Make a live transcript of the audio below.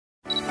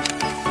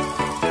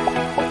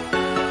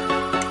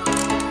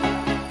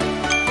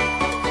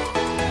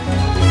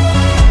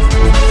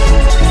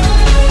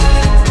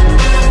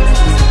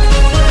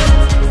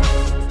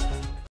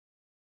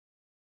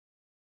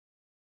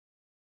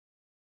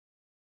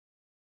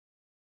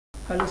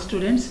Hello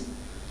students,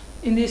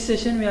 in this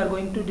session we are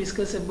going to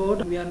discuss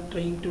about, we are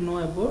trying to know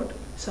about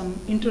some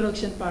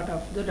introduction part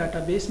of the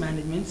database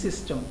management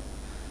system.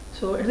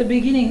 So at the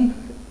beginning,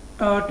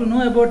 to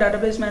know about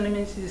database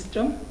management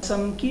system,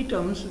 some key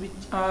terms which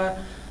are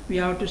we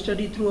have to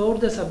study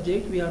throughout the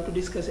subject, we have to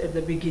discuss at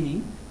the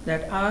beginning,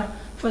 that are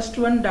first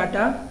one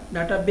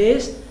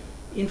database,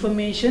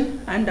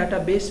 information and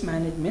database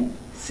management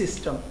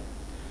system.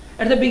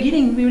 At the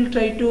beginning we will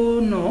try to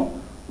know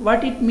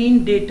what it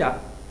means data.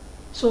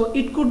 So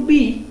it could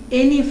be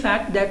any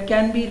fact that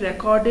can be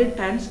recorded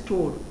and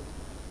stored.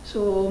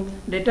 So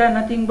data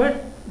nothing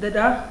but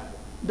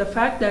the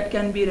fact that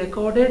can be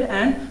recorded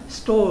and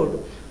stored.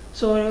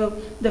 So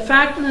the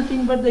fact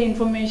nothing but the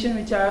information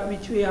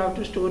which we have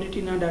to store it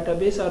in a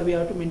database, or we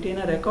have to maintain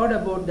a record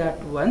about that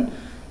one,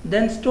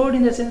 then stored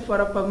in the sense for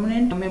a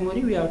permanent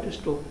memory we have to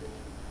store.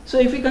 So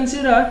if we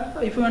consider,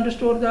 if we want to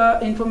store the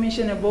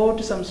information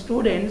about some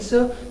students,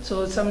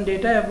 so some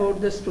data about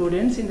the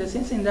students, in the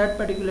sense in that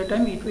particular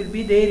time it will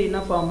be there in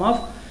a form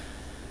of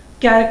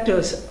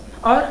characters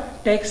or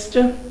text,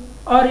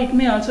 or it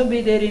may also be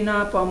there in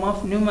a form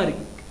of numeric.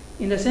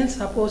 In the sense,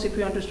 suppose if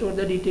you want to store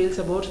the details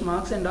about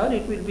marks and all,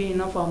 it will be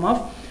in a form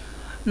of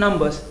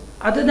numbers.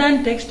 Other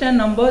than text and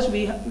numbers,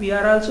 we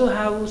are also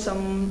have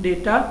some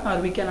data,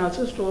 or we can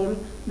also store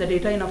the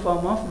data in a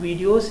form of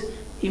videos,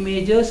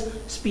 images,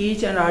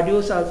 speech and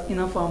audios in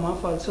a form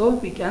of also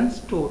we can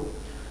store.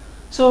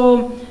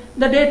 So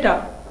the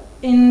data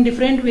in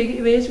different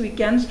ways we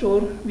can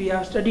store, we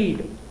have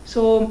studied.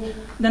 So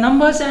the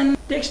numbers and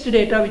text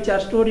data which are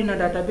stored in a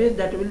database,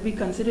 that will be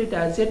considered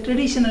as a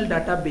traditional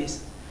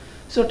database.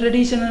 So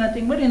traditional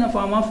nothing but in a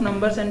form of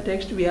numbers and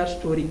text we are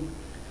storing.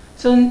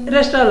 So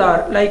rest all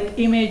are like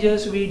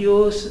images,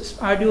 videos,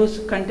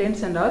 audios,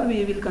 contents and all,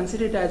 we will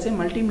consider it as a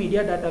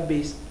multimedia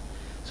database.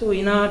 So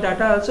in our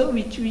data also,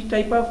 which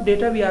type of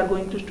data we are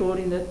going to store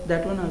in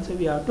that one also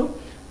we have to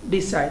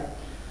decide.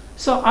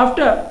 So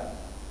after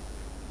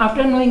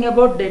knowing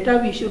about data,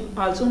 we should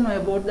also know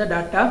about the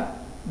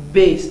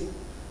database.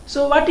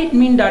 So what it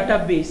means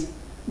database?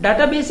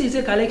 Database is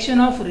a collection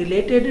of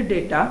related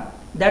data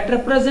that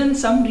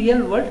represents some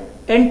real world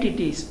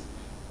entities.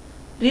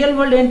 Real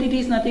world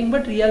entities nothing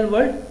but real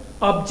world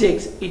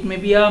objects. It may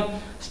be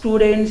a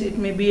students, it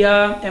may be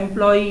a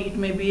employee, it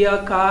may be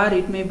a car,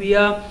 it may be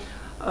a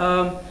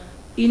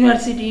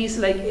universities,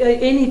 like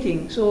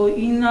anything. So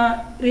in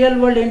a real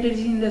world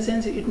entity, in the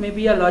sense it may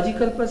be a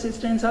logical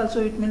persistence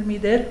also it will be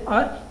there,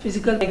 or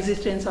physical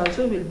existence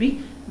also will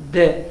be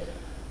there.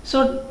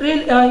 So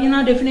in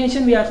our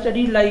definition we have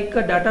studied like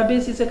a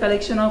database is a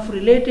collection of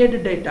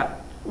related data.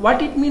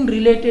 What it means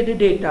related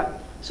data?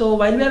 So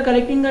while we are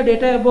collecting the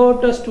data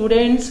about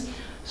students,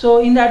 so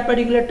in that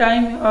particular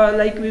time,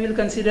 like we will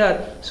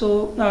consider,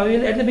 so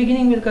at the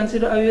beginning we will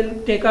consider, I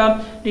will take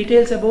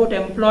details about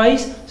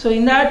employees. So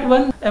in that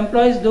one,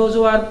 employees, those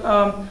who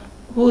are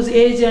whose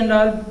age and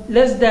are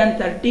less than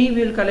 30,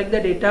 we will collect the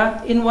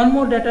data. In one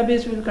more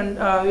database we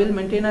will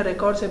maintain a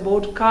records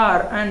about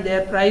car and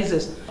their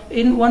prices.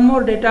 In one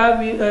more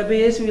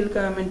database we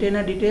will maintain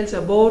a details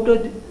about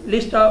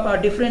list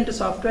of different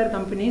software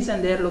companies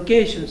and their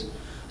locations.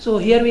 So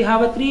here we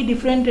have three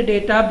different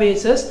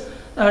databases.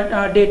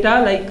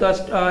 Data like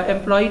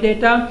employee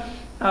data,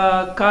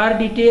 car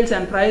details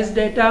and price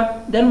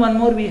data. Then one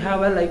more we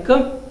have like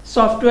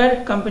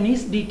software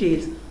companies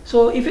details.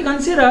 So if you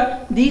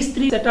consider these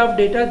three set of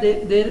data,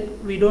 there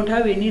we don't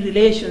have any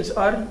relations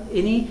or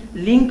any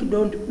link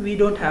we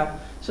don't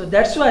have. So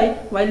that's why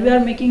while we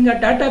are making a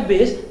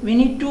database, we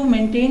need to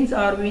maintain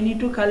or we need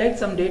to collect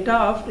some data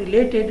of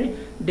related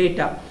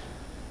data.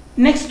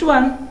 Next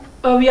one,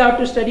 we have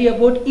to study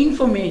about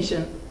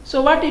information.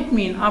 So what it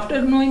means?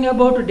 After knowing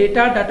about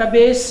data,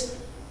 database,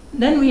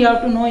 then we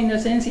have to know in the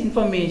sense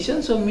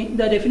information. So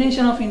the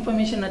definition of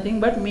information nothing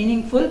but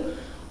meaningful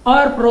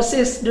or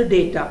processed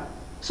data.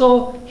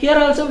 So here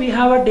also we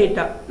have a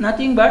data,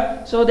 nothing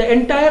but, so the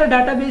entire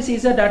database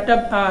is a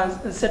data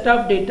set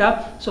of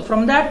data. So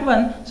from that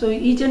one, so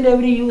each and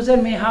every user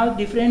may have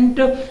different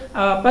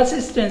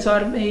persistence,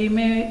 or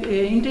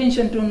may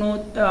intention to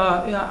know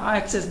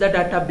access the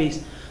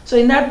database. So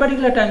in that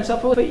particular time,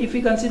 suppose if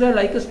we consider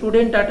like a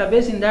student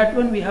database, in that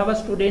one we have a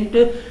student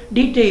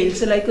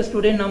details like a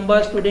student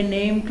number, student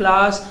name,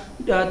 class,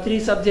 3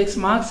 subjects,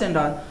 marks and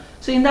all.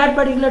 So in that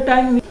particular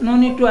time, no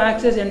need to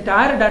access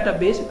entire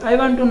database. I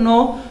want to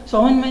know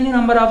so how many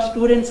number of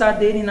students are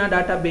there in a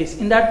database.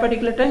 In that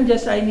particular time,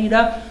 just I need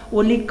a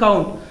only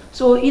count.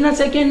 So in a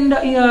second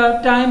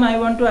time, I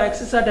want to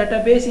access a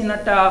database in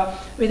a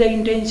with the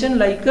intention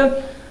like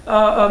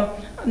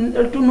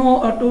to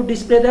know to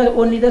display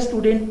only the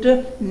student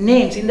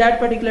names. In that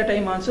particular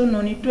time also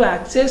no need to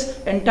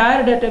access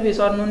entire database,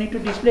 or no need to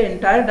display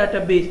entire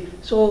database.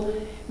 So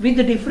with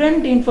the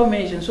different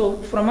information, so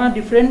from a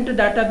different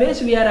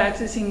database we are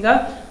accessing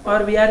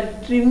or we are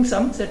retrieving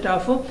some set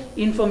of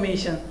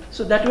information.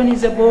 So that one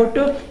is about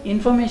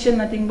information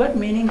nothing but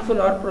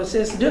meaningful or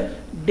processed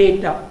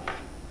data.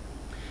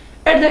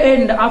 At the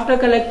end, after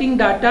collecting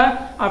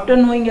data, after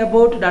knowing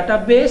about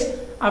database,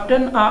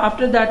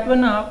 after that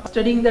one,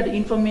 studying that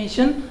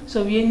information,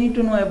 so we need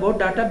to know about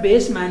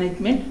database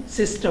management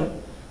system.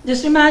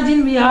 Just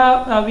imagine we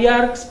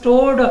are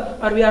stored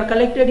or we are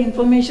collected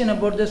information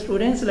about the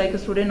students, like a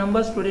student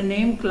number, student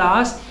name,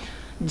 class,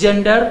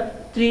 gender,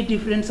 3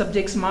 different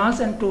subjects, marks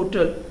and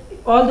total.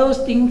 All those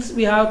things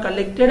we have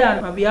collected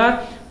and we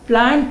are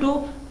planned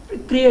to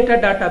create a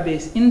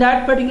database. In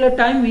that particular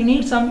time we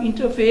need some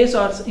interface,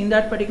 or in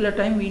that particular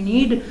time we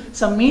need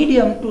some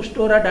medium to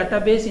store a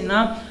database in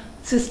a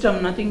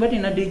system, nothing but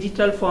in a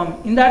digital form.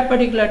 In that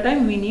particular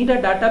time we need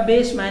a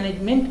database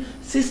management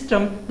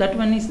system. That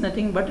one is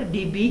nothing but a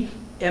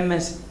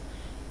DBMS.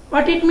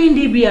 What it means?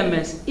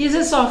 DBMS is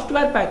a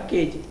software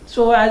package.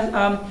 So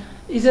as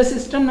is a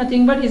system,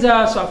 nothing but is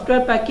a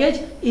software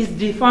package,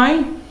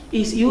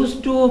 is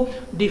used to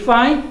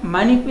define,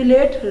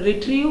 manipulate,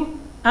 retrieve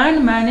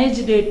and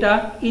manage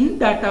data in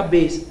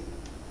database.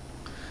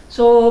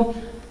 So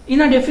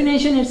in a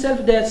definition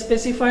itself they are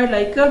specified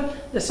like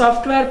the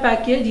software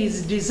package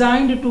is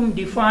designed to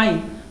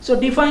define. So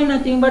define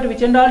nothing but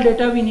which and all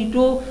data we need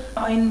to,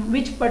 in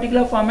which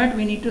particular format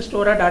we need to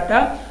store a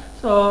data.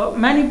 So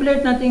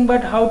manipulate nothing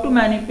but how to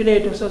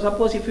manipulate. So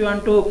suppose if you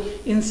want to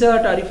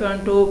insert or if you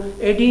want to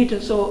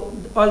edit, so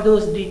all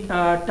those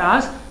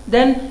tasks.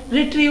 Then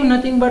retrieve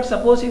nothing but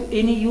suppose if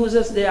any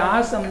users they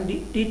ask some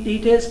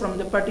details from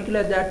the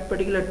particular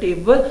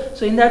table.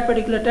 So in that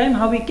particular time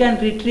how we can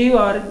retrieve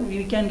or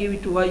we can give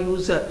it to a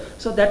user.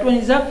 So that one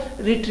is a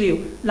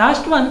retrieve.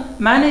 Last one,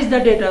 manage the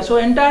data. So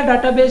entire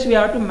database we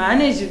have to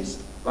manage it.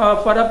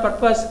 For a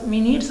purpose we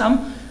need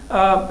some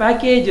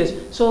packages.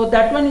 So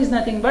that one is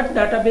nothing but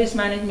database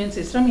management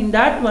system. In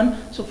that one,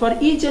 so for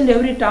each and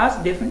every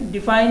task,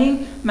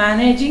 defining,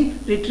 managing,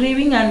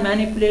 retrieving and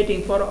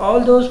manipulating, for all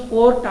those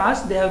 4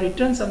 tasks they have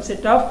written some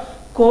set of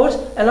codes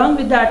along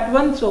with that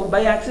one. So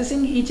by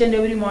accessing each and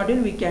every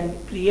module we can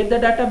create the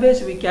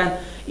database, we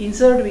can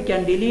insert, we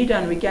can delete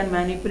and we can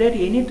manipulate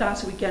any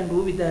task we can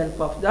do with the help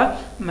of the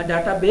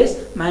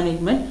database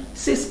management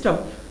system.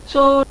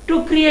 So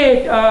to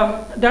create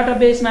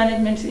database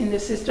management in the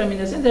system, in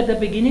the sense that at the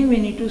beginning we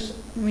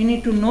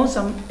need to know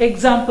some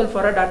example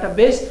for a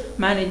database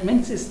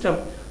management system.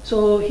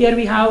 So here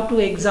we have 2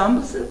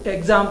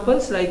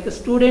 examples like the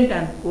student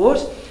and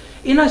course.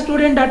 In a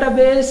student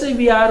database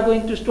we are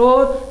going to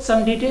store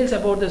some details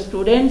about the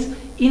students.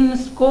 In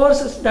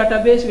course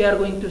database we are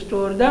going to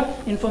store the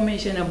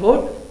information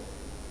about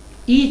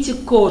each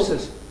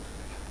courses.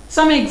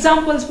 Some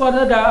examples for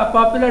the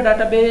popular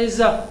database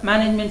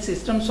management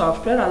system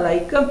software are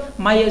like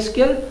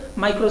MySQL,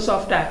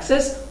 Microsoft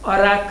Access,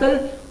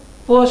 Oracle,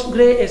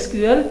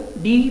 PostgreSQL,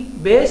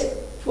 DBase,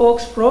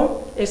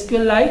 FoxPro,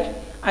 SQLite,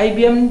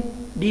 IBM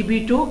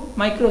DB2,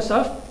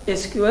 Microsoft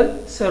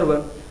SQL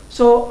Server.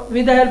 So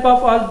with the help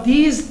of all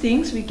these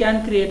things we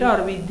can create,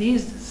 or with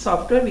these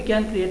software we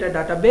can create a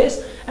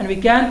database and we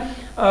can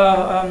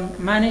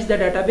manage the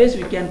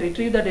database, we can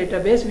retrieve the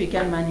database, we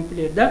can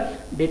manipulate the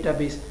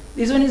database.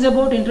 This one is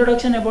about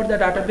introduction about the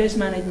database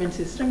management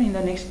system. In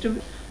the next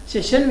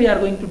session we are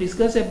going to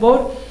discuss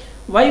about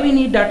why we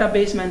need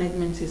database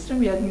management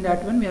system. In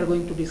that one we are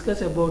going to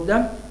discuss about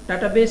the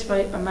database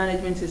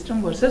management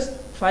system versus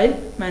file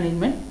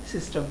management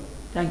system.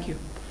 Thank you.